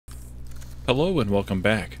Hello and welcome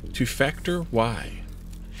back to Factor Y.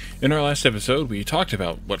 In our last episode, we talked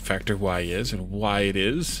about what Factor Y is and why it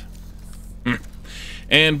is.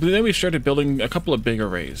 And then we started building a couple of big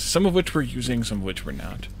arrays, some of which we're using, some of which we're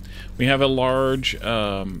not. We have a large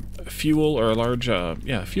fuel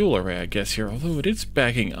array, I guess, here, although it is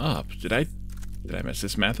backing up. Did I mess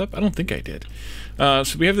this math up? I don't think I did.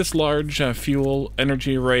 So we have this large fuel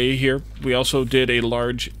energy array here. We also did a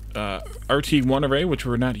large RT1 array, which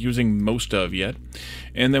we're not using most of yet.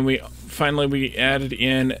 And then we added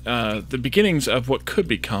in the beginnings of what could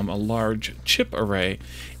become a large chip array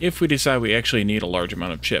if we decide we actually need a large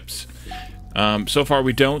amount of chips. So far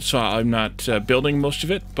we don't, so I'm not building most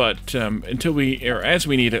of it, but as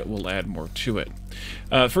we need it, we'll add more to it.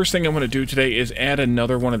 First thing I want to do today is add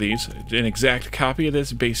another one of these, an exact copy of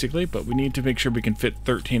this basically, but we need to make sure we can fit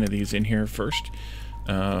 13 of these in here first.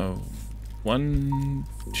 1,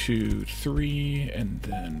 2, 3, and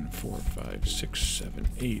then 4, 5, 6, 7,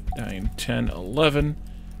 8, 9, 10, 11.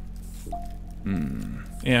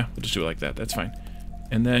 Yeah, we'll just do it like that. That's fine.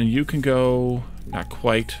 And then you can go, not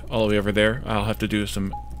quite, all the way over there. I'll have to do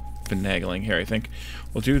some finagling here, I think.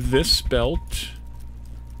 We'll do this belt,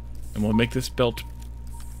 and we'll make this belt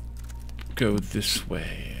go this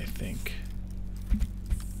way, I think.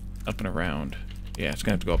 Up and around. Yeah, it's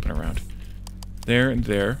going to have to go up and around. There and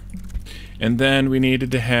there. And then we needed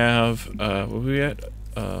to have, what were we at?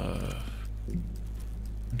 1,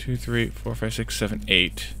 2, 3, 4, 5, 6, 7,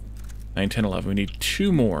 8, 9, 10, 11. We need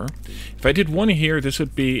 2 more. If I did one here, this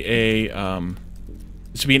would be an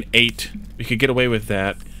 8. We could get away with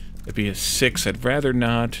that. It'd be a 6. I'd rather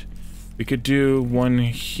not. We could do one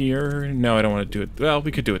here. No, I don't want to do it. Well,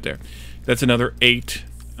 we could do it there. That's another 8.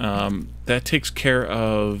 That takes care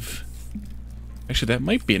of... Actually, that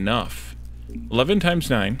might be enough. 11 times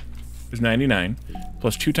 9 is 99.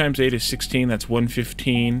 Plus 2 times 8 is 16. That's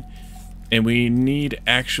 115. And we need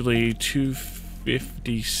actually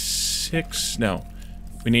 256. No.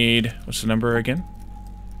 We need... What's the number again?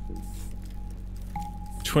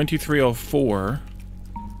 2304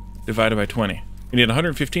 divided by 20. We need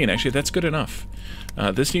 115. Actually, that's good enough.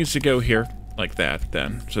 This needs to go here like that,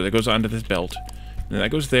 then. So that goes onto this belt. And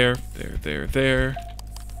that goes there, there.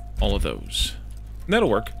 All of those. And that'll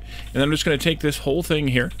work. And then I'm just going to take this whole thing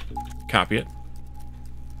here, copy it,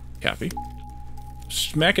 copy,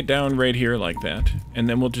 smack it down right here like that, and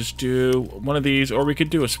then we'll just do one of these, or we could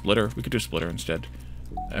do a splitter. We could do a splitter instead.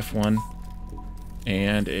 F1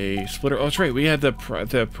 and a splitter. Oh, that's right. We had the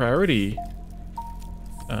priority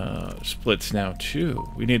splits now too.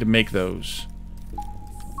 We need to make those.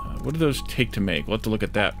 What do those take to make? We'll have to look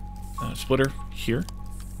at that. Splitter here.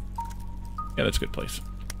 Yeah, that's a good place.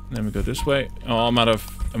 And then we go this way. Oh, I'm out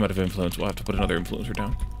of influence. We'll have to put another influencer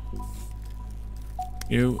down.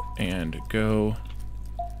 You and go.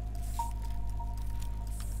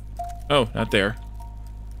 Oh, not there.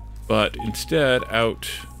 But instead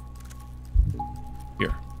out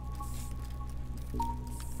here.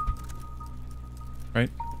 Right?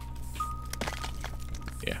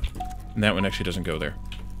 Yeah. And that one actually doesn't go there.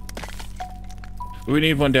 But we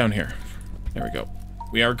need one down here. There we go.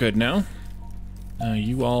 We are good now.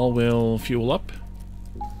 You all will fuel up,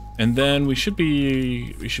 and then we should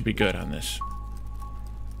be good on this.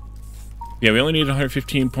 Yeah, we only need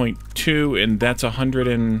 115.2, and that's 100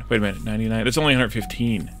 and wait a minute, 99. It's only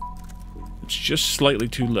 115. It's just slightly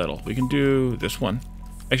too little. We can do this one.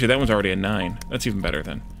 Actually, that one's already a 9. That's even better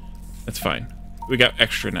then. That's fine. We got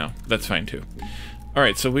extra now. That's fine too. All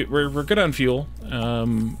right, so we're good on fuel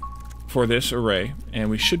for this array,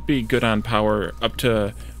 and we should be good on power up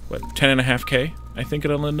to what 10.5K. I think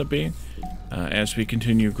it'll end up being. As we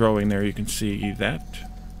continue growing there, you can see that.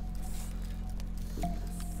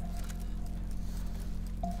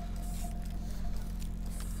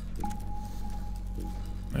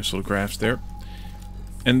 Nice little graphs there.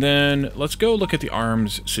 And then let's go look at the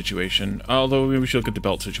arms situation. Although maybe we should look at the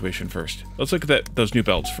belt situation first. Let's look at those new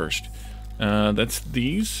belts first. That's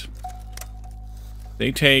these.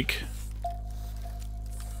 They take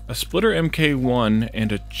a splitter MK1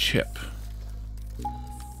 and a chip.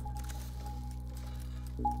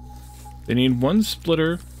 They need one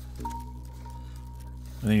splitter.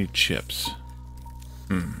 They need chips.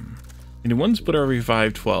 They need one splitter every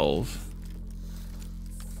 512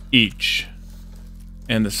 each.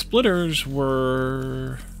 And the splitters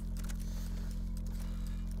were...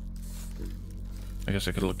 I guess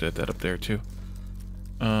I could have looked at that up there too.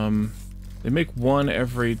 They make one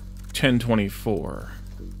every 1024.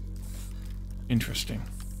 Interesting.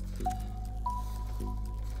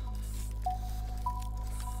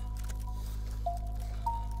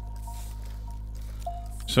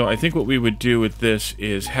 So I think what we would do with this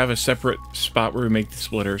is have a separate spot where we make the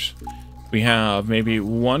splitters. We have maybe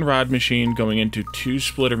one rod machine going into two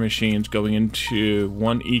splitter machines, going into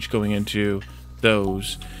one each going into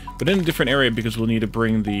those, but in a different area because we'll need to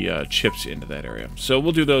bring the chips into that area. So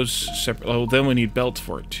we'll do those separate. Oh, then we need belts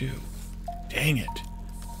for it too. Dang it.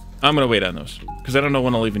 I'm going to wait on those because I don't know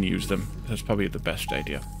when I'll even use them. That's probably the best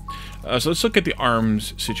idea. So let's look at the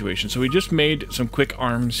arms situation. So we just made some quick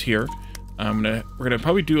arms here. We're gonna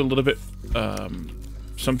probably do a little bit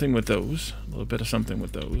something with those. A little bit of something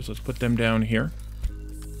with those. Let's put them down here.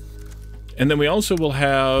 And then we also will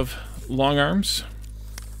have long arms.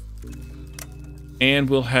 And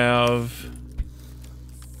we'll have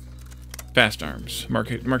fast arms.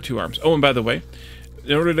 Mark II arms. Oh, and by the way,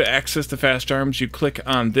 in order to access the fast arms, you click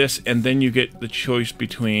on this, and then you get the choice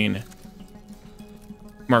between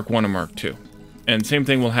Mark I and Mark II. And same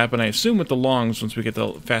thing will happen, I assume, with the longs. Once we get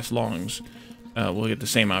the fast longs, we'll get the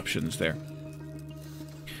same options there.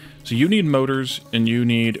 So you need motors, and you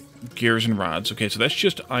need gears and rods. Okay, so that's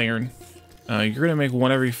just iron. You're going to make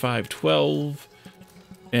one every 512,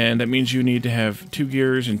 and that means you need to have 2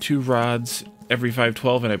 gears and 2 rods every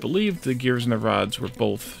 512, and I believe the gears and the rods were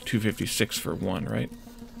both 256 for 1, right?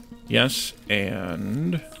 Yes,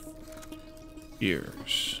 and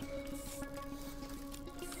gears.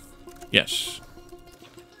 Yes.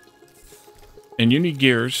 And you need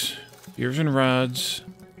gears and rods.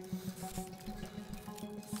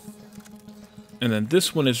 And then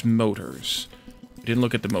this one is motors. We didn't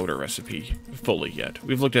look at the motor recipe fully yet.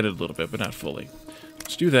 We've looked at it a little bit, but not fully.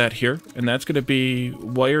 Let's do that here. And that's going to be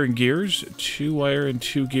wire and gears. 2 wire and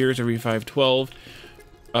 2 gears every 512.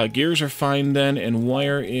 Gears are fine then, and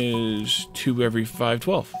wire is 2 every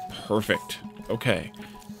 512. Perfect. Okay.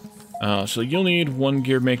 So you'll need 1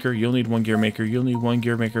 gear maker, you'll need 1 gear maker, you'll need 1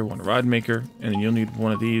 gear maker, 1 rod maker, and then you'll need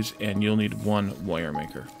 1 of these, and you'll need 1 wire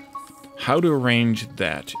maker. How to arrange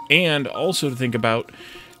that. And also to think about,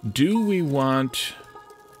 do we want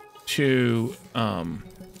to have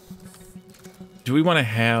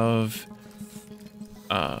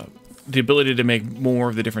the ability to make more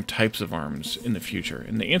of the different types of arms in the future?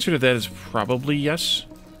 And the answer to that is probably yes.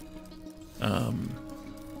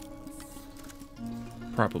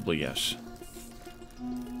 Probably yes.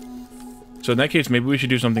 So in that case, maybe we should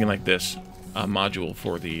do something like this, a module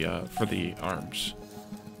for the arms.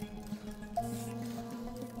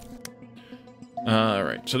 All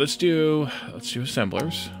right, so let's do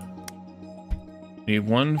assemblers. We need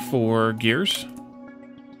 1 for gears,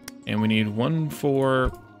 and we need 1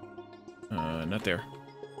 for not there.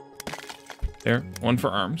 There, 1 for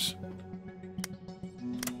arms.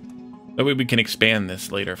 That way we can expand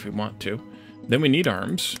this later if we want to. Then we need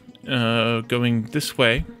arms going this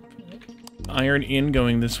way, iron in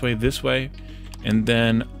going this way, and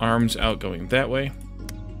then arms out going that way.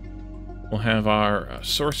 We'll have our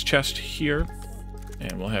source chest here,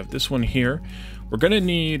 and we'll have this one here. We're going to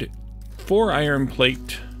need 4 iron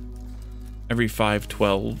plate every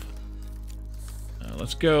 512.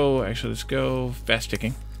 Let's go fast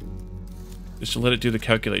ticking, just to let it do the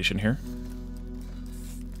calculation here.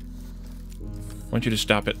 I want you to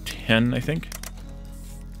stop at 10, I think.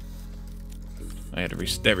 I had to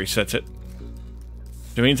that resets it.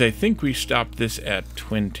 That means I think we stopped this at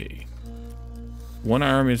 20. 1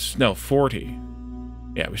 arm is, no, 40.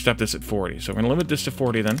 Yeah, we stopped this at 40. So we're going to limit this to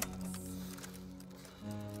 40 then.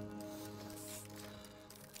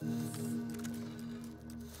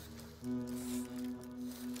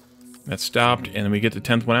 That stopped, and then we get the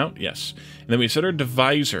 10th one out? Yes. And then we set our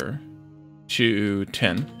divisor to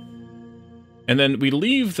 10. And then we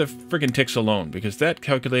leave the friggin' ticks alone, because that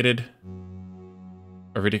calculated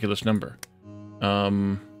a ridiculous number. How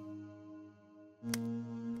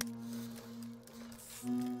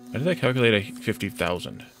did that calculate a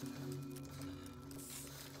 50,000?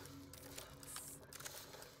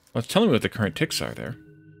 Well, it's telling me what the current ticks are there.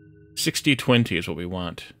 6020 is what we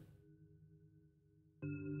want.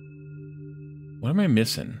 What am I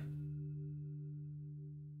missing?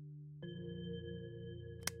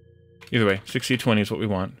 Either way, 6020 is what we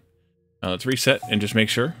want. Let's reset and just make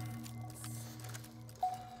sure.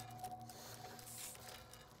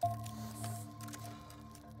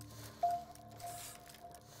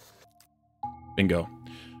 Bingo.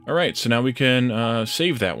 Alright, so now we can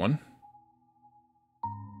save that one.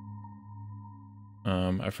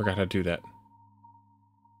 I forgot how to do that.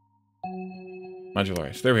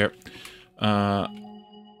 Modularize. There we are.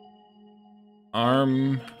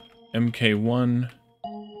 ARM MK1.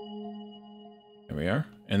 There we are.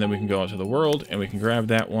 And then we can go out to the world, and we can grab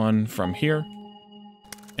that one from here.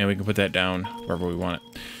 And we can put that down wherever we want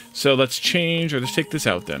it. So let's change, or let's take this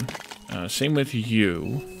out then. Same with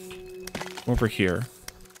you. Over here.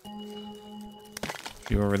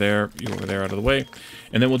 You over there, you over there, out of the way.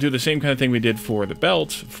 And then we'll do the same kind of thing we did for the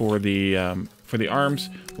belt, for the arms.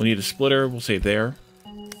 We'll need a splitter, we'll say there.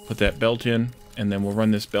 Put that belt in, and then we'll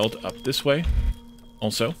run this belt up this way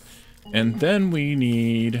also. And then we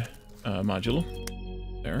need a module.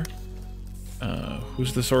 There.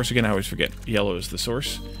 Who's the source again? I always forget. Yellow is the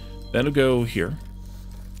source. That'll go here.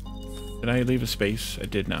 Did I leave a space? I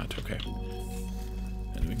did not. Okay.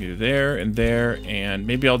 And we can do there, and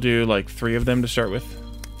maybe I'll do like 3 of them to start with.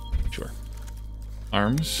 Sure.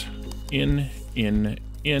 Arms. In.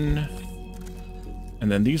 And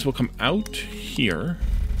then these will come out here.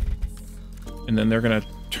 And then they're going to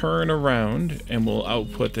turn around, and we'll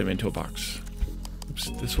output them into a box.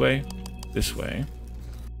 Oops, this way. This way.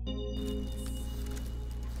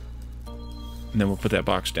 And then we'll put that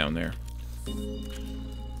box down there.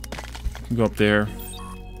 Go up there.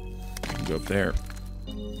 Go up there.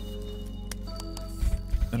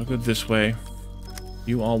 That'll go this way.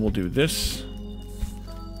 You all will do this.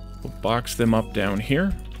 We'll box them up down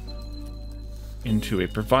here into a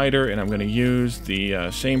provider, and I'm going to use the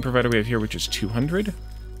same provider we have here, which is 200.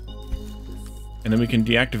 And then we can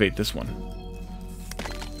deactivate this one.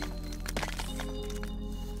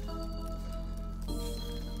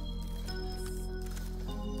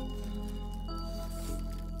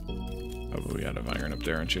 Probably out of iron up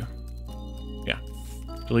there, aren't you? Yeah.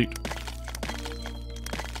 Delete.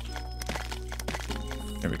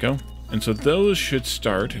 There we go. And so those should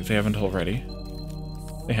start, if they haven't already.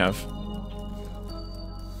 They have.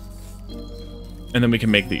 And then we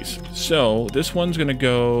can make these. So this one's going to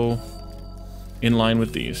go in line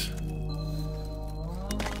with these.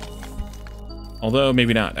 Although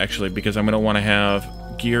maybe not, actually, because I'm going to want to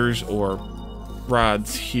have gears or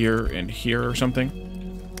rods here and here or something.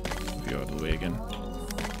 Go out of the way again.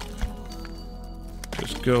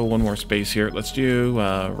 Just go one more space here. Let's do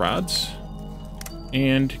rods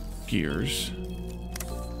and gears.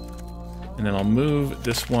 And then I'll move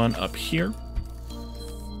this one up here.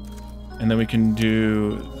 And then we can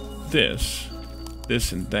do this,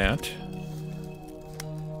 and that.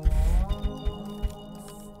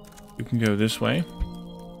 You can go this way.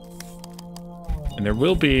 And there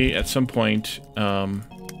will be, at some point,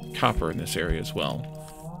 copper in this area as well.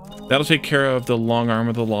 That'll take care of the long arm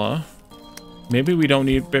of the law. Maybe we don't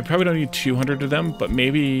need, we probably don't need 200 of them, but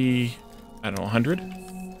maybe, I don't know, 100?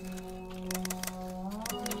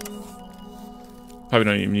 Probably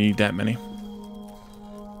don't even need that many.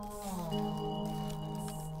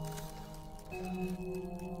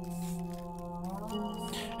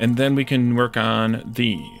 And then we can work on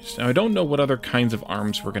these. Now, I don't know what other kinds of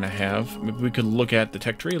arms we're going to have. Maybe we could look at the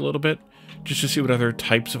tech tree a little bit, just to see what other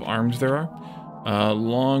types of arms there are.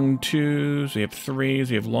 Long 2s, we have 3s,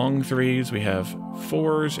 we have long 3s, we have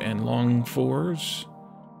 4s and long 4s.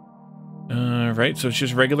 Right, so it's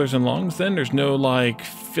just regulars and longs then? There's no, like,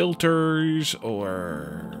 filters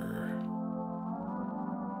or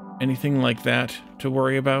anything like that to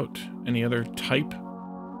worry about? Any other type?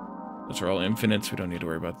 Those are all infinites. We don't need to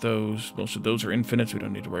worry about those. Most of those are infinites. We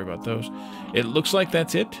don't need to worry about those. It looks like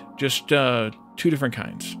that's it. Just 2 different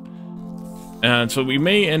kinds. And so we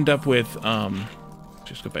may end up with...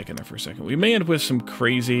 just go back in there for a second. We may end up with some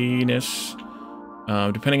craziness.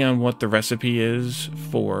 Depending on what the recipe is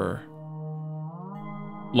for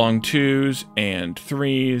long 2s and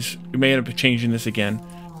 3s. We may end up changing this again.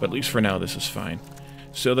 But at least for now, this is fine.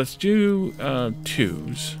 So let's do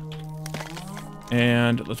 2s.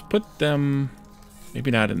 And let's put them,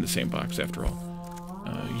 maybe not in the same box after all.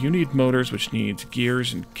 You need motors, which needs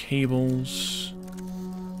gears and cables.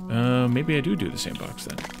 Maybe I do the same box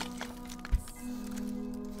then.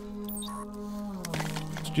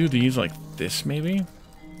 Let's do these like this, maybe?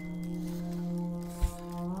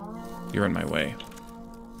 You're in my way.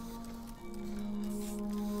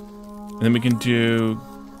 And then we can do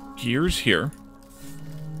gears here.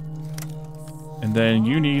 And then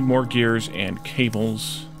you need more gears and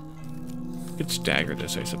cables. You could stagger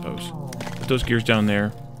this, I suppose. Put those gears down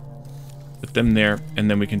there. Put them there. And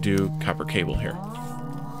then we can do copper cable here.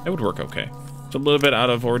 That would work okay. It's a little bit out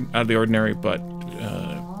of the ordinary, but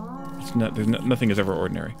it's not. Nothing is ever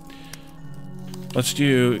ordinary. Let's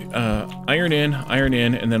do iron in,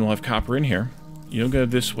 and then we'll have copper in here. You'll go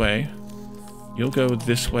this way. You'll go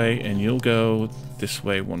this way, and you'll go this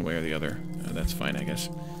way, one way or the other. That's fine, I guess.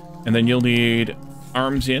 And then you'll need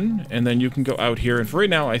arms in, and then you can go out here. And for right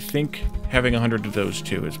now, I think having 100 of those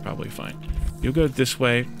too is probably fine. You'll go this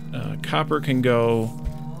way. Copper can go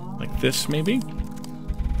like this, maybe.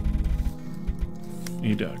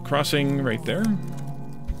 Need a crossing right there.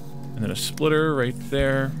 And And then a splitter right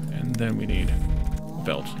there. And then we need a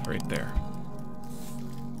belt right there.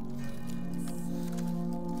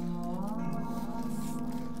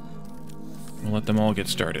 We'll let them all get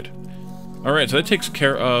started. Alright, so that takes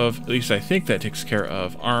care of, at least I think that takes care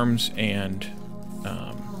of arms and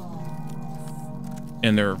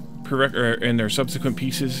their subsequent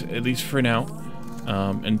pieces, at least for now.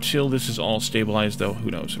 Until this is all stabilized, though, who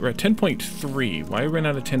knows. We're at 10.3. Why run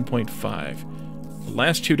out of 10.5? The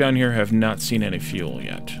last two down here have not seen any fuel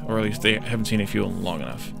yet. Or at least they haven't seen any fuel long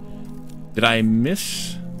enough. Did I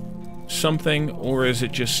miss something, or is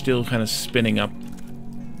it just still kind of spinning up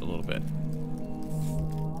a little bit?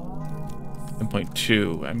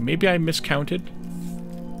 10.2. Maybe I miscounted.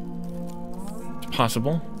 It's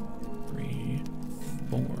possible. 3,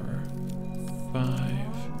 4, 5.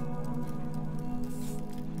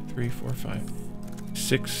 3, 4, 5,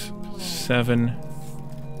 6, 7,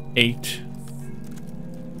 8,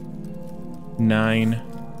 9,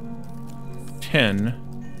 10.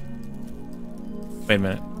 Wait a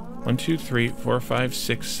minute. 1, 2, 3, 4, 5,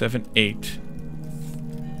 6, 7, 8,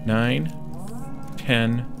 9,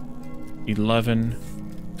 10, 11,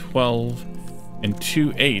 12, and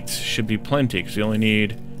 2 8s should be plenty, because we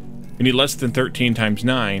need less than 13 times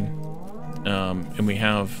 9, and we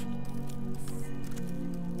have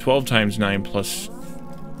 12 times 9 plus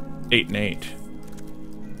 8 and 8.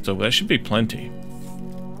 So that should be plenty.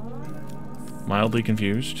 Mildly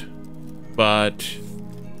confused. But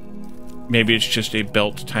maybe it's just a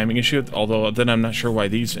belt timing issue, although then I'm not sure why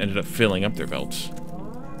these ended up filling up their belts.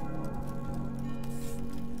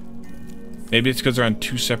 Maybe it's because they're on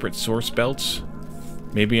 2 separate source belts.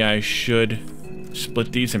 Maybe I should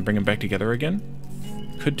split these and bring them back together again.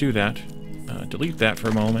 Could do that. Delete that for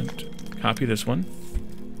a moment. Copy this one.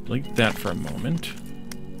 Delete that for a moment.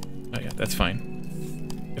 Oh yeah, that's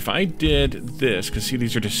fine. If I did this, because see,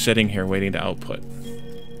 these are just sitting here waiting to output.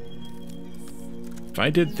 If I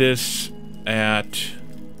did this at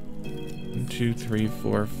 1, 2, 3,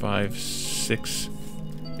 4, 5, 6,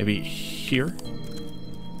 maybe here,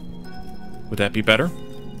 would that be better?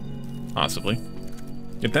 Possibly.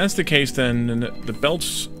 If that's the case, then the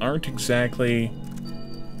belts aren't exactly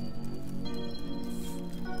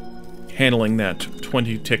handling that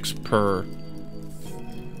 20 ticks per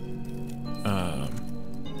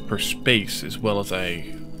space as well as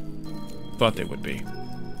I thought they would be.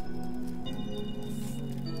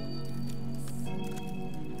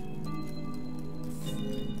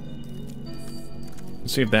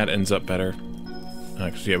 Let's see if that ends up better.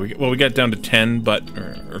 Cause yeah, we got down to 10, but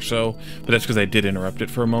or so, but that's because I did interrupt it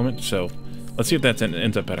for a moment. So let's see if that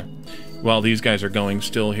ends up better. While these guys are going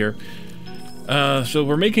still here. So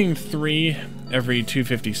we're making 3 every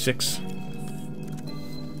 256.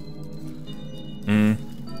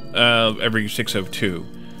 Every 602.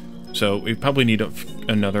 So we probably need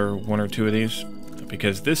another 1 or 2 of these,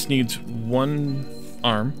 because this needs 1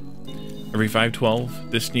 arm every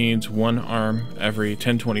 512. This needs 1 arm every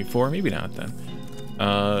 1024. Maybe not then.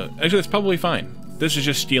 Actually, that's probably fine. This is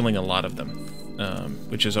just stealing a lot of them,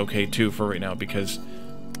 which is okay too for right now, because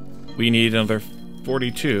we need another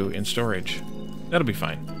 42 in storage. That'll be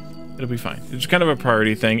fine. It'll be fine. It's kind of a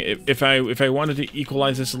priority thing. If I wanted to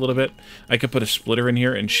equalize this a little bit, I could put a splitter in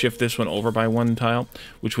here and shift this one over by 1 tile,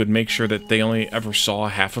 which would make sure that they only ever saw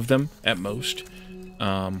half of them at most,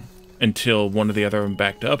 until one or the other of them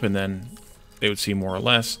backed up, and then they would see more or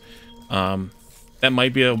less. That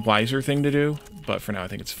might be a wiser thing to do, but for now I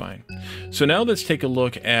think it's fine. So now let's take a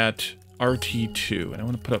look at RT2, and I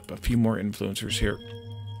want to put up a few more influencers here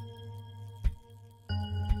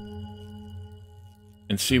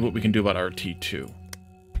and see what we can do about RT2.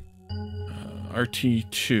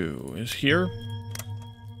 RT2 is here.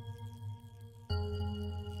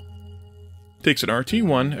 Takes an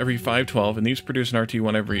RT1 every 512, and these produce an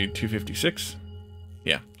RT1 every 256.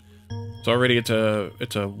 Yeah. So already it's a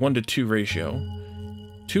 1-to-2 ratio.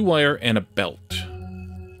 2 wire and a belt.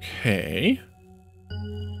 Okay.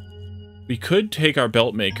 We could take our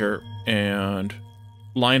belt maker and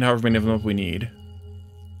line however many of them up we need.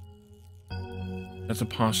 That's a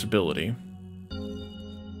possibility.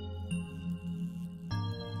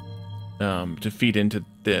 To feed into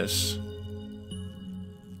this.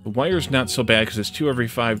 The wire's not so bad because it's 2 every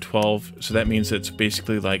 512, so that means it's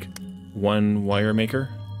basically like 1 wire maker.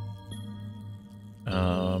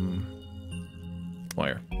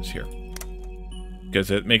 Wire is here. Because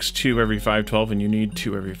it makes 2 every 512, and you need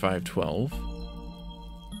 2 every 512.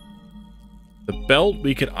 The belt,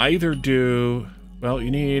 we could either do... Well, you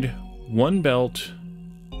need 1 belt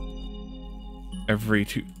every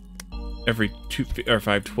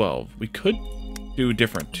 512. We could do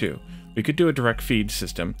different too. we could do a direct feed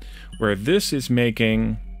system where this is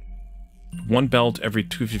making 1 belt every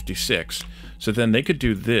 256. So then they could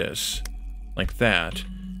do this, like that,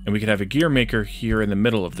 and we could have a gear maker here in the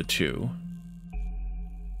middle of the two.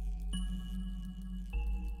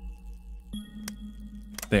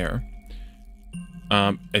 There.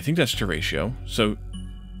 I think that's to ratio. So,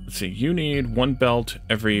 let's see, you need 1 belt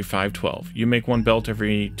every 512. You make 1 belt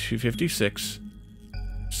every 256.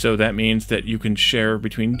 So that means that you can share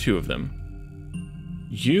between 2 of them.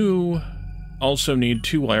 You also need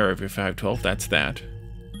 2 wire every 512. That's that.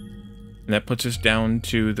 And that puts us down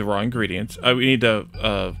to the raw ingredients. We need the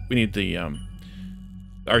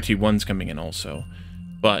RT1s coming in also.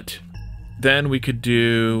 But then we could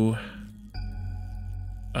do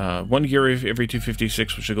 1 gear every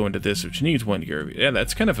 256, which will go into this, which needs 1 gear. Yeah,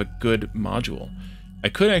 that's kind of a good module. I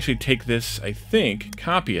could actually take this, I think,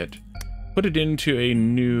 copy it, put it into a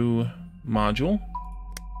new module,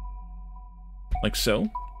 like so.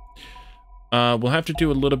 We'll have to do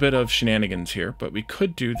a little bit of shenanigans here, but we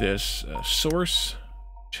could do this. Source,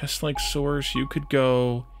 chest-like source, you could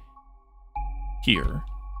go here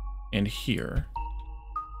and here.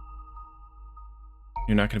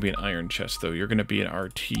 You're not going to be an iron chest, though. You're going to be an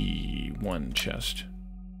RT1 chest.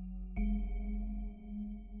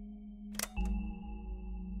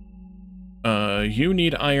 You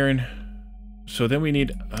need iron. So then we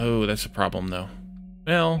need... Oh, that's a problem, though.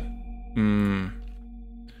 Well,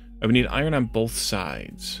 I would need iron on both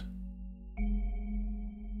sides.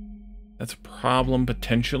 That's a problem,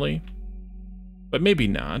 potentially. But maybe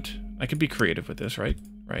not. I could be creative with this, right?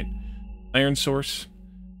 Right. Iron source.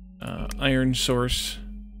 Iron source.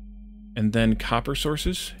 And then copper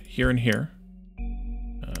sources. Here and here.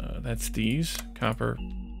 That's these. Copper.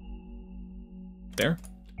 There.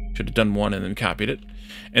 Should have done one and then copied it.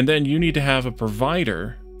 And then you need to have a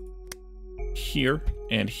provider here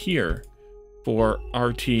and here for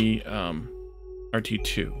RT2.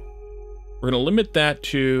 We're going to limit that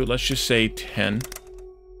to, let's just say, 10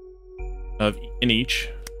 in each.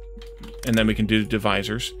 And then we can do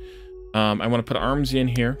divisors. I want to put arms in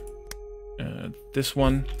here. This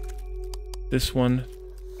one,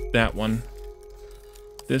 that one,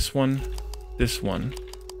 this one, this one,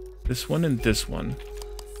 this one, and this one.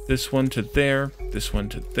 This one to there, this one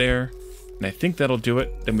to there. And I think that'll do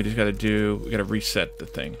it. Then we just gotta reset the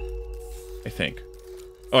thing. I think.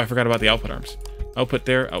 Oh, I forgot about the output arms. Output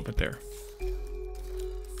there, output there.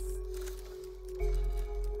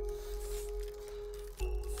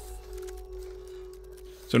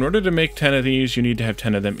 So in order to make 10 of these, you need to have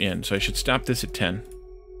 10 of them in. So I should stop this at 10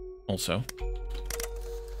 also.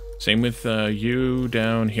 Same with you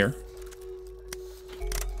down here.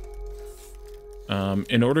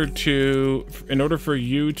 In order for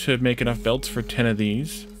you to make enough belts for 10 of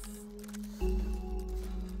these,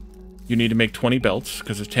 you need to make 20 belts,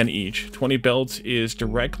 because it's 10 each. 20 belts is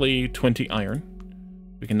directly 20 iron.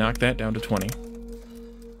 We can knock that down to 20.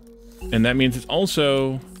 And that means it's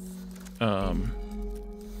also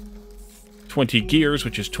 20 gears,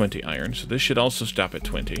 which is 20 iron. So this should also stop at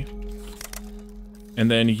 20.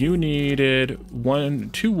 And then you needed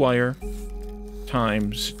 2 wire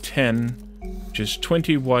times 10, which is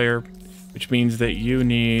 20 wire, which means that you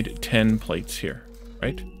need 10 plates here,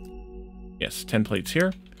 right? Yes, 10 plates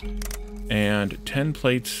here. And 10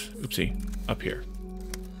 plates, oopsie, up here.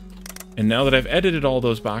 And now that I've edited all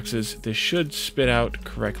those boxes, this should spit out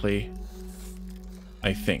correctly,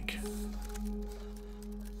 I think.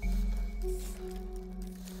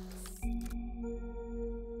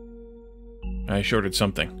 I shorted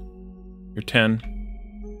something. You're 10.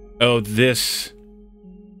 Oh, this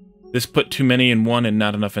put too many in one and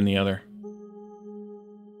not enough in the other.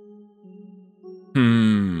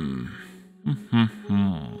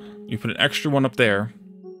 You put an extra one up there.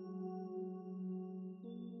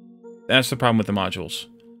 That's the problem with the modules.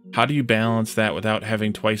 How do you balance that without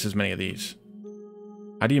having twice as many of these?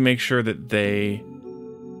 How do you make sure that they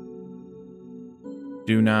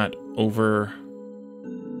do not over...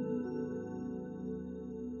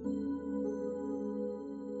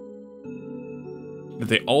 that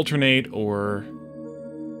they alternate, or...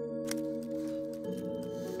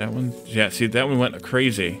 That one? Yeah, see, that one went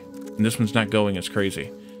crazy. And this one's not going as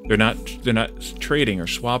crazy. They're not trading or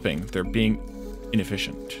swapping. They're being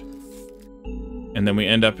inefficient. And then we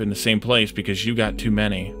end up in the same place because you got too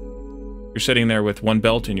many. You're sitting there with 1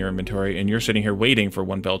 belt in your inventory, and you're sitting here waiting for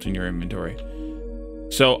 1 belt in your inventory.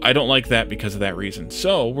 So I don't like that because of that reason.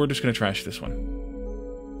 So we're just going to trash this one.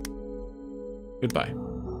 Goodbye.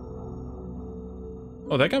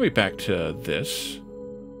 Oh, that got me back to this.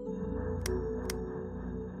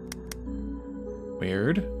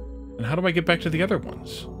 Weird. And how do I get back to the other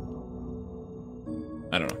ones?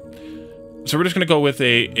 I don't know. So we're just going to go with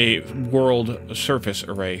a world surface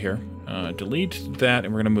array here. Delete that,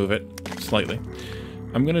 and we're going to move it slightly.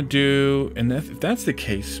 I'm going to do, and if that's the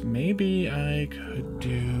case, maybe I could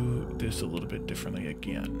do this a little bit differently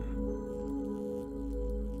again.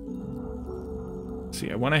 Let's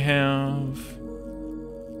see, I want to have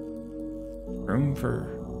room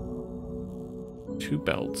for 2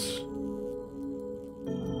 belts.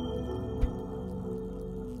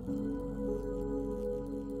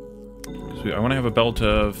 So I want to have a belt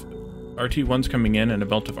of RT1s coming in and a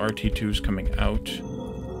belt of RT2s coming out.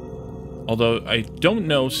 Although I don't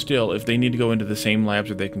know still if they need to go into the same labs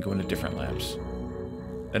or they can go into different labs.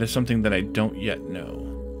 That is something that I don't yet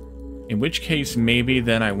know. In which case, maybe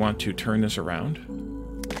then I want to turn this around.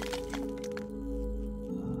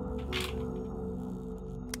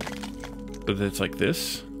 So that it's like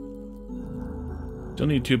this. Still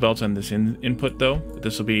need 2 belts on this input though.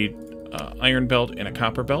 This will be iron belt and a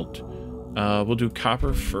copper belt. We'll do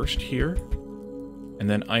copper first here, and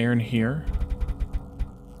then iron here.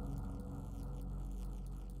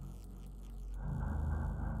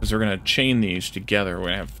 Because we're going to chain these together. We're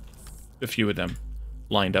going to have a few of them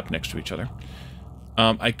lined up next to each other.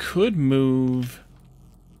 I could move...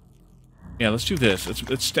 Yeah, let's do this.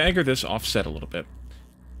 Let's stagger this offset a little bit.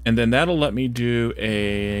 And then that'll let me do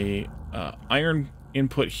a iron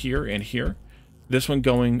input here and here. This one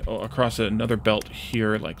going across another belt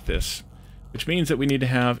here like this. Which means that we need to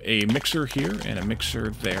have a mixer here and a mixer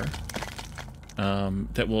there.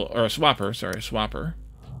 That will... Or a swapper, sorry, a swapper.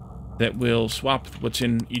 That will swap what's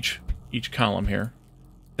in each column here.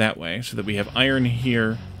 That way. So that we have iron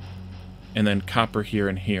here. And then copper here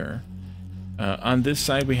and here. On this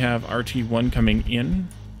side we have RT1 coming in.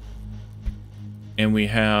 And we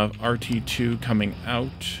have RT2 coming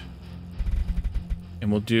out.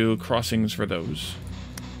 And we'll do crossings for those.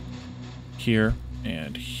 Here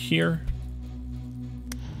and here.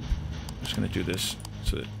 I'm just going to do this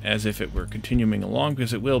so that as if it were continuing along,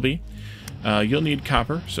 because it will be. You'll need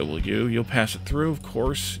copper, so will you. You'll pass it through, of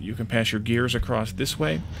course. You can pass your gears across this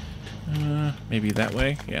way. Maybe that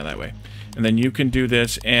way. Yeah, that way. And then you can do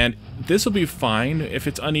this, and this will be fine if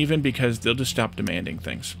it's uneven because they'll just stop demanding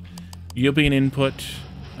things. You'll be an input,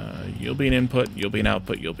 you'll be an input, you'll be an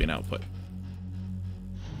output, you'll be an output.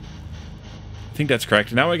 I think that's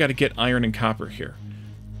correct. Now I got to get iron and copper here.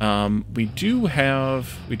 We don't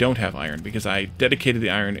have iron because I dedicated the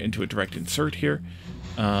iron into a direct insert here,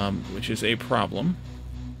 which is a problem.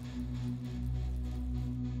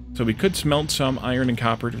 So we could smelt some iron and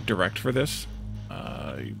copper direct for this.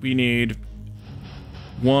 We need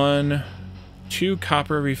 2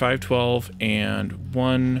 copper every 512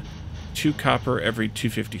 and 2 copper every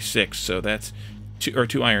 256. So that's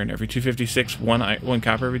 2 iron every 256, 1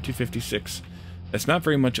 copper every 256. That's not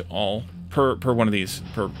very much at all per one of these,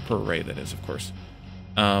 per array that is, of course.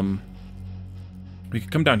 We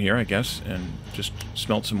could come down here, I guess, and just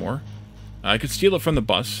smelt some more. I could steal it from the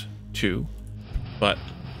bus, too, but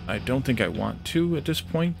I don't think I want to at this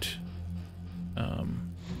point.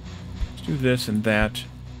 Let's do this and that,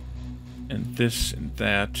 and this and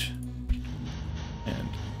that, and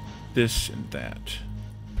this and that.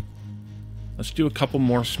 Let's do a couple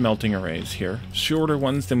more smelting arrays here. Shorter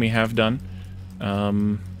ones than we have done.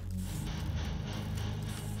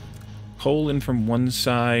 Coal in from one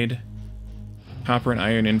side, copper and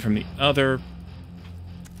iron in from the other.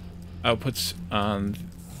 Outputs on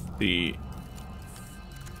the...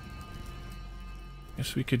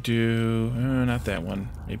 Guess we could do... not that one.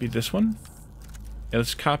 Maybe this one? Yeah,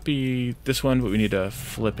 let's copy this one, but we need to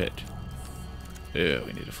flip it. Ew,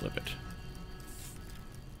 we need to flip it.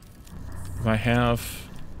 If I have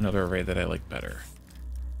another array that I like better.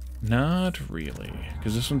 Not really,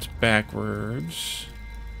 because this one's backwards.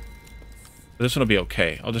 This one will be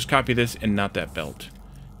okay. I'll just copy this and not that belt.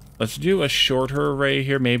 Let's do a shorter array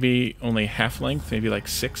here, maybe only half length, maybe like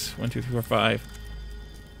 6. 1, 2, 3, 4, 5.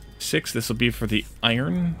 6. This will be for the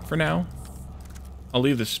iron for now. I'll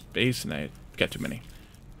leave the space, and I got too many.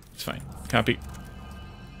 It's fine. Copy.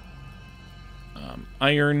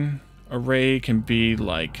 Iron array can be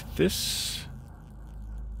like this.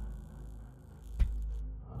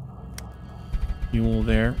 Mule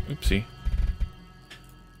there. Oopsie.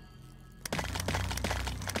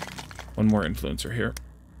 One more influencer here.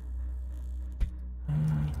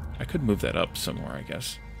 I could move that up somewhere, I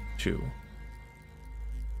guess. 2.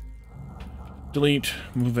 Delete.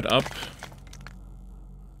 Move it up.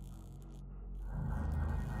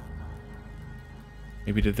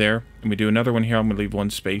 Maybe to there. And we do another one here. I'm going to leave one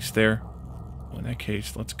space there. Well, in that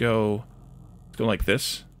case, let's go like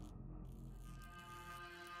this.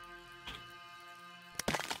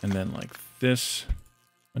 And then like this.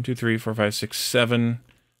 1, 2, 3, 4, 5, 6, 7.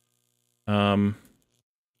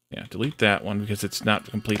 Yeah, delete that one because it's not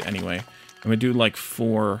complete anyway. I'm going to do like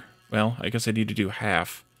 4. Well, I guess I need to do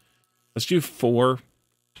half. Let's do 4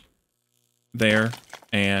 there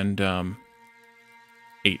and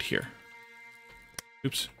 8 here.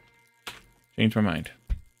 Oops. Changed my mind.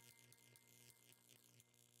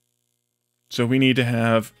 So we need to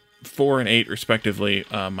have 4 and 8 respectively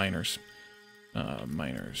miners.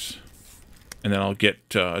 Miners. And then I'll get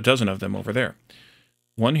a dozen of them over there.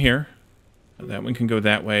 1 here. That one can go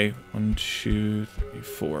that way. 1, 2, 3,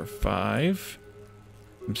 4, 5.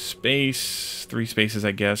 Some space. 3 spaces,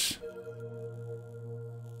 I guess.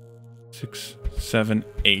 6, 7,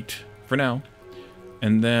 8 for now.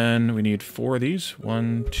 And then we need 4 of these.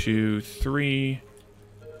 1, 2, 3,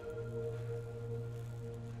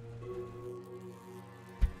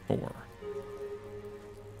 4.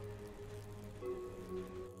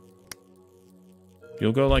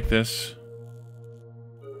 You'll go like this.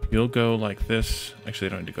 You'll go like this. Actually, I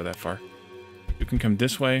don't need to go that far. You can come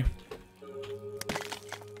this way.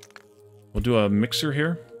 We'll do a mixer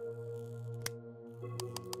here.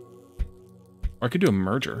 Or I could do a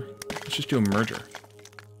merger. Let's just do a merger.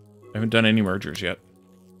 I haven't done any mergers yet.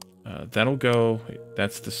 That'll go... Wait,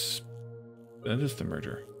 that's the... That is the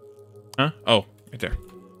merger. Huh? Oh, right there.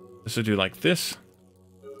 This will do like this.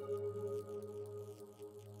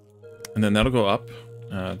 And then that'll go up.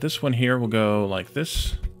 This one here will go like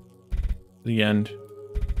this. The end.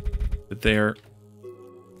 There.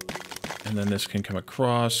 And then this can come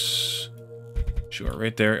across. Sure,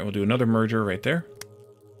 right there. And we'll do another merger right there.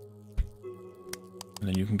 And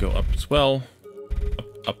then you can go up as well.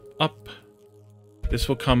 Up, up, up. This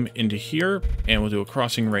will come into here. And we'll do a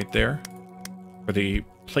crossing right there. For the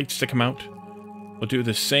plates to come out. We'll do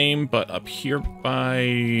the same, but up here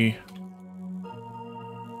by...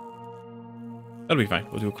 That'll be fine.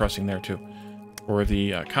 We'll do a crossing there, too. For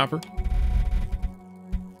the copper.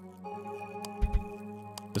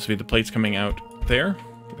 This will be the plates coming out there.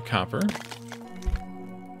 For the copper.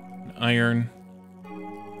 And iron.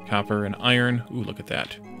 Copper and iron. Ooh, look at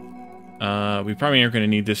that. We probably aren't going to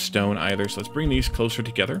need this stone either, so let's bring these closer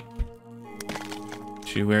together.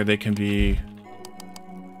 To where they can be...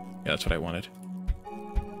 Yeah, that's what I wanted.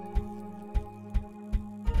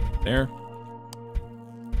 There.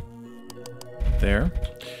 There.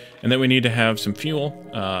 And then we need to have some fuel.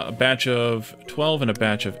 A batch of 12 and a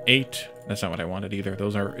batch of 8. That's not what I wanted either.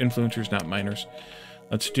 Those are influencers, not miners.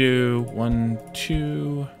 Let's do 1,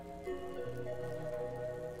 2,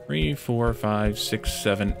 3, 4, 5, 6,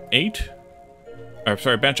 7, 8. Or,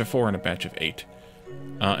 sorry, a batch of 4 and a batch of 8.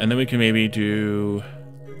 And then we can maybe do...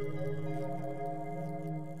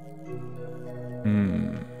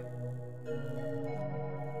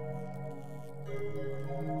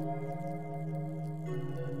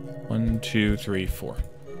 One, 2, 3, 4.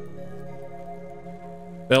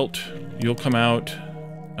 Belt, you'll come out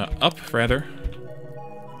up, rather,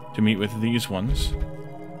 to meet with these ones.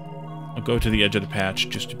 I'll go to the edge of the patch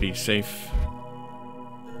just to be safe.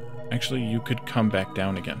 Actually, you could come back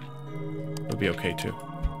down again. It'll be okay, too.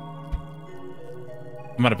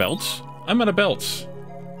 I'm out of belts? I'm out of belts.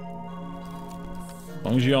 As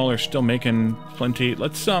long as y'all are still making plenty,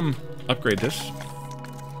 let's upgrade this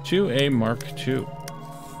to a Mark II.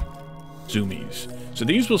 Zoomies. So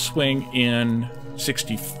these will swing in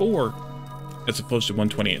 64 as opposed to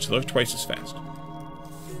 128, so they're twice as fast.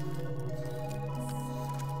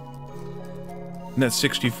 And that's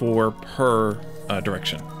 64 per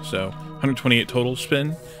direction. So 128 total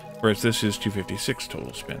spin, whereas this is 256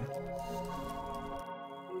 total spin.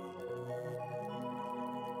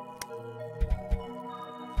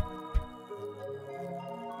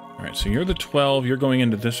 Alright, so you're the 12, you're going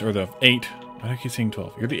into this, or the 8. Why do I keep saying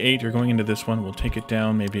 12? You're the 8, you're going into this one. We'll take it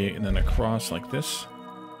down maybe, and then across like this.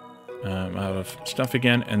 Out of stuff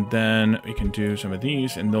again, and then we can do some of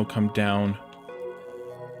these, and they'll come down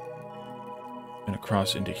and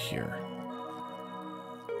across into here.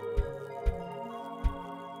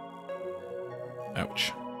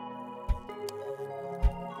 Ouch.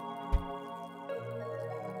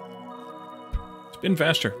 Spin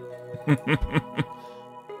faster.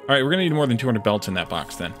 Alright, we're going to need more than 200 belts in that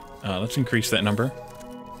box then. Let's increase that number.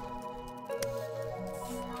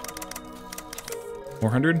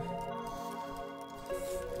 400.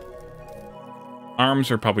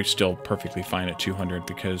 Arms are probably still perfectly fine at 200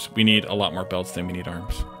 because we need a lot more belts than we need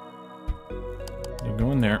arms. You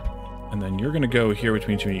go in there, and then you're going to go here, which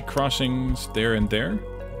means you need crossings there and there.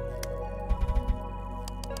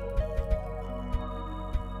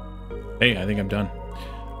 Hey, I think I'm done.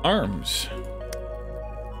 Arms.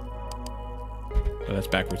 Oh, that's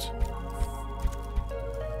backwards.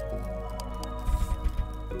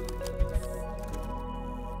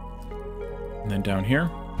 And then down here.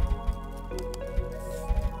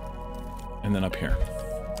 And then up here.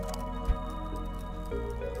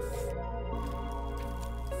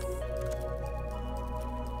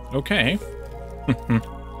 Okay.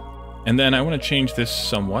 And then I want to change this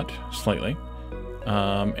somewhat, slightly.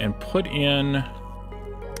 And put in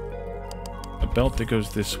a belt that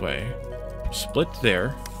goes this way. Split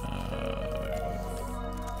there.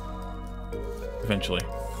 Eventually.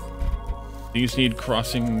 These need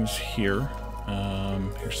crossings here.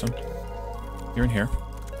 Here's some. Here and here.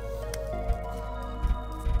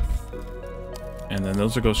 And then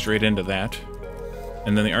those will go straight into that.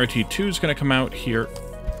 And then the RT2 is going to come out here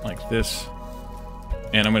like this.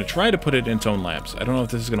 And I'm going to try to put it in its own labs. I don't know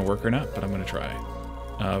if this is going to work or not, but I'm going to try.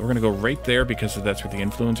 We're going to go right there because that's where the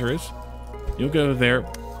influencer is. You'll go there,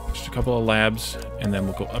 just a couple of labs, and then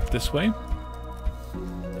we'll go up this way.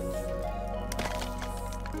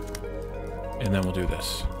 And then we'll do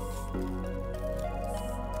this.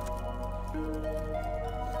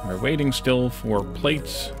 We're waiting still for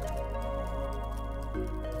plates.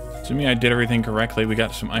 Assuming I did everything correctly, we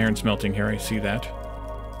got some iron smelting here, I see that.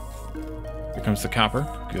 Here comes the copper,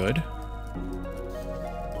 good.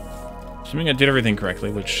 Assuming I did everything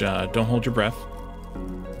correctly, which, don't hold your breath.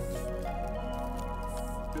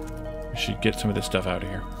 We should get some of this stuff out of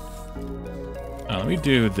here. Let me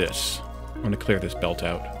do this. I'm going to clear this belt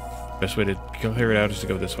out. Best way to clear it out is to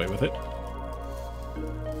go this way with it.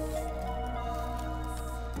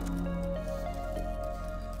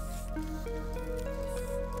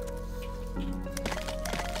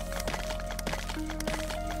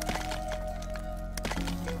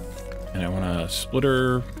 And I want a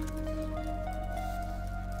splitter.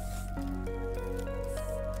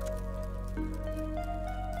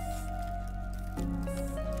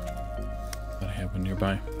 I have one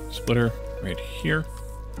nearby. Splitter right here.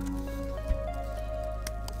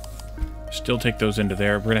 Still take those into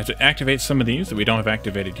there. We're going to have to activate some of these that we don't have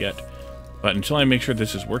activated yet. But until I make sure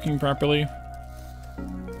this is working properly...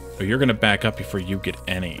 Oh, you're going to back up before you get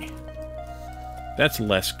any. That's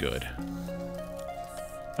less good.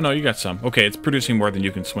 Oh, no, you got some. Okay, it's producing more than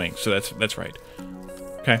you can swing, so that's right.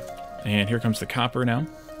 Okay, and here comes the copper now.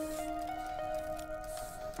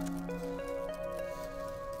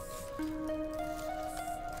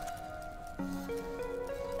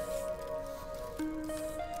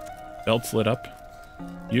 Belt's lit up.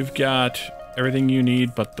 You've got everything you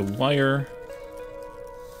need but the wire.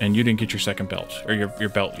 And you didn't get your second belt, or your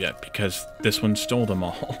belt yet, because this one stole them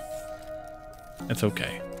all. That's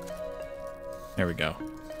okay. There we go.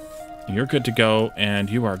 You're good to go, and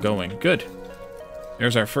you are going. Good.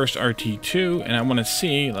 There's our first RT2, and I want to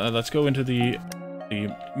see... let's go into the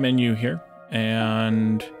menu here.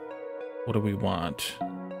 And what do we want?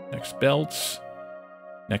 Next belts.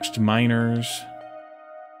 Next miners.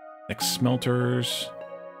 Next smelters.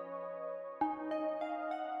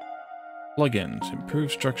 Plugins.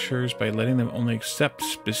 Improve structures by letting them only accept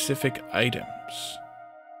specific items.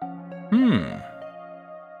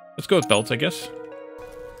 Let's go with belts, I guess.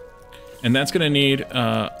 And that's going to need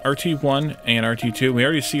RT1 and RT2. We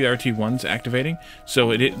already see the RT1s activating,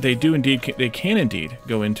 so they can indeed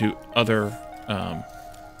go into other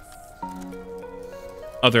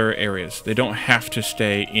areas. They don't have to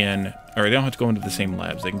stay in, or they don't have to go into the same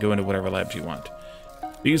labs. They can go into whatever labs you want.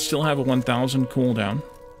 These still have a 1,000 cooldown.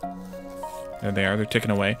 There they are. They're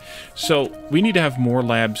ticking away. So we need to have more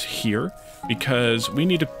labs here because we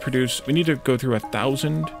need to produce. We need to go through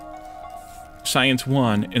 1,000. Science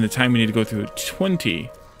 1 in the time we need to go through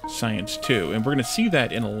 20 Science 2. And we're going to see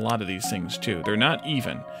that in a lot of these things, too. They're not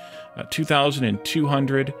even.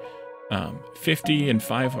 2,200, 50 and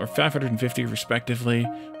 550, respectively.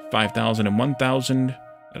 5,000 and 1,000.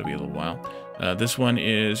 That'll be a little while. This one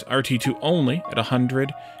is RT2 only at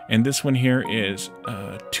 100. And this one here is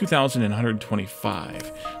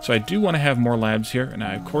 2,125. So I do want to have more labs here. And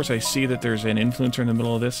of course, I see that there's an influencer in the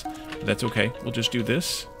middle of this. But that's okay. We'll just do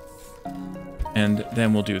this. And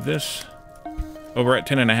then we'll do this. Oh, we're at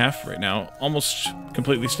 10.5 right now. Almost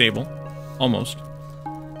completely stable. Almost.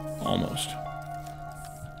 Almost.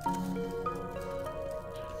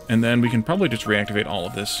 And then we can probably just reactivate all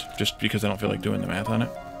of this, just because I don't feel like doing the math on it.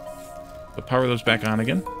 So power those back on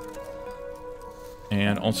again.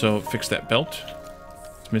 And also fix that belt.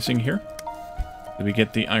 It's missing here. So we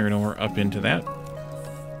get the iron ore up into that.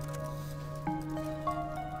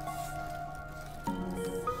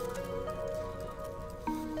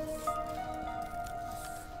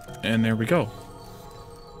 And there we go.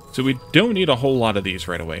 So we don't need a whole lot of these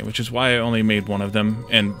right away, which is why I only made one of them,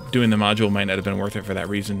 and doing the module might not have been worth it for that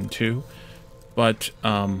reason too. But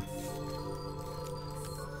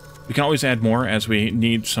We can always add more as we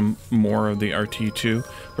need some more of the RT2.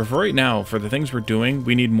 But for right now, for the things we're doing,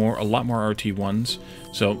 we need a lot more RT1s.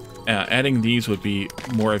 So adding these would be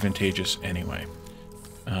more advantageous anyway.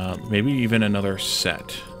 Maybe even another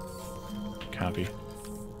set. Copy.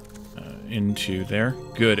 Into there.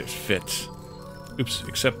 Good, it fits. Oops,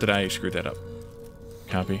 except that I screwed that up.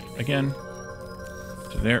 Copy again.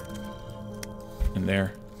 To there. And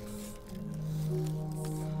there.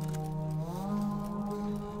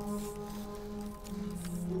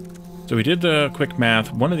 So we did the quick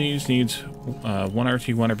math. One of these needs one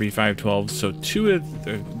RT1 every 512. So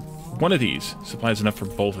one of these supplies enough for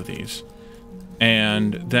both of these.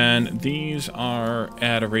 And then these are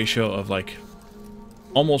at a ratio of like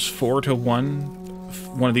almost 4 to 1.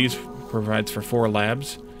 One of these provides for 4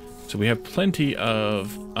 labs. So we have plenty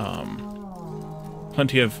of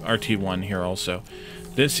RT1 here also.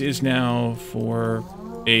 This is now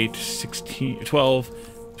 4, 8, 16, 12,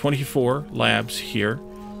 24 labs here.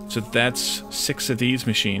 So that's 6 of these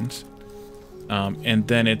machines. And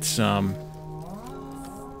then it's another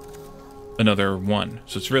 1.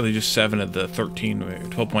 So it's really just 7 of the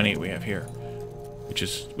 12.8 we have here. Which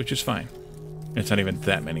is fine. And it's not even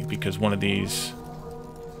that many because one of these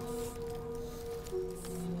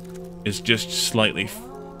is just slightly...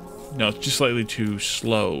 No, it's just slightly too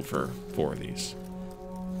slow for 4 of these.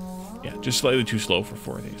 Yeah, just slightly too slow for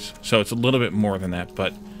 4 of these. So it's a little bit more than that,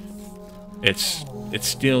 but it's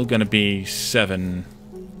still going to be 7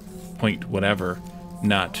 point whatever,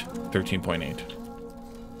 not 13.8.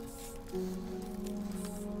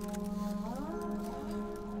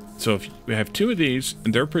 So if we have 2 of these,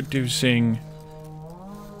 and they're producing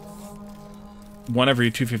 1 every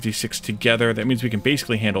 256 together, that means we can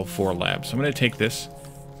basically handle 4 labs. So I'm going to take this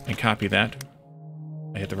and copy that.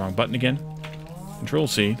 I hit the wrong button again. Control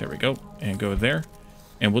C, there we go, and go there.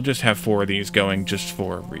 And we'll just have 4 of these going just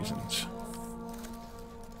for reasons.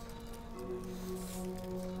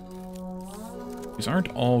 These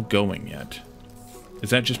aren't all going yet. Is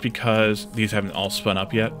that just because these haven't all spun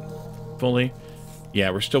up yet fully?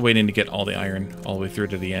 Yeah, we're still waiting to get all the iron all the way through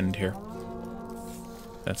to the end here.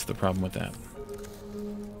 That's the problem with that.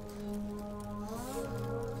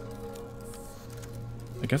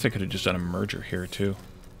 I guess I could have just done a merger here, too.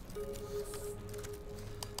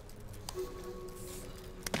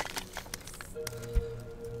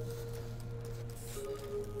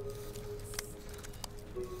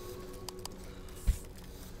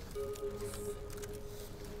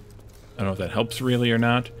 I don't know if that helps really or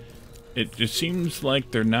not. It just seems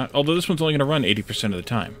like they're not... Although this one's only going to run 80% of the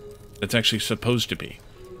time. That's actually supposed to be.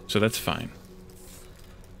 So that's fine.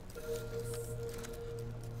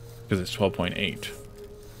 Because it's 12.8.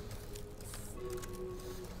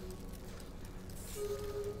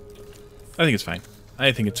 I think it's fine.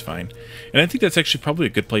 I think it's fine. And I think that's actually probably a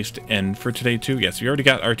good place to end for today, too. Yes, we already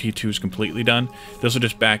got RT2s completely done. This will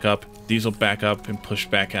just back up. These will back up and push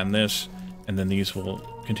back on this. And then these will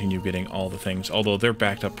continue getting all the things. Although they're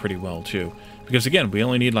backed up pretty well, too. Because, again, we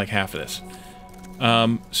only need like half of this.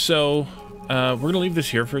 So we're going to leave this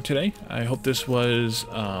here for today. I hope this was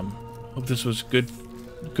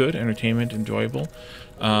good entertainment, enjoyable.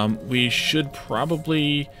 We should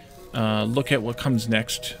probably... look at what comes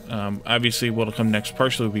next. Obviously, what'll come next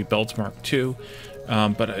partially will be Belts Mark II.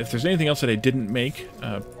 But if there's anything else that I didn't make,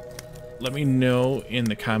 let me know in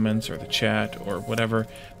the comments or the chat or whatever.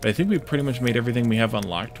 But I think we've pretty much made everything we have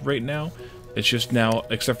unlocked right now. It's just now,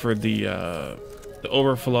 except for the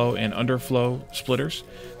overflow and underflow splitters.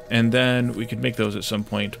 And then we could make those at some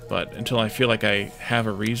point. But until I feel like I have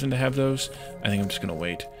a reason to have those, I think I'm just going to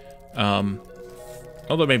wait.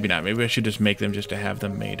 Although maybe not. Maybe I should just make them just to have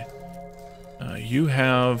them made. You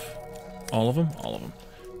have all of them? All of them.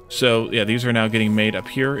 So, yeah, these are now getting made up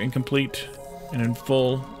here incomplete and in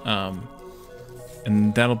full.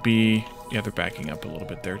 And that'll be... Yeah, they're backing up a little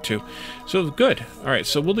bit there, too. So, good. All right,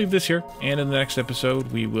 so we'll leave this here. And in the next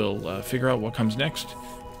episode, we will figure out what comes next.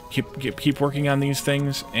 Keep working on these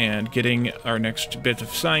things and getting our next bit of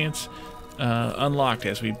science unlocked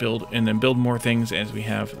as we build, and then build more things as we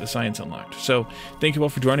have the science unlocked. So, thank you all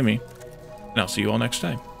for joining me, and I'll see you all next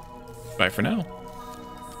time. Bye for now.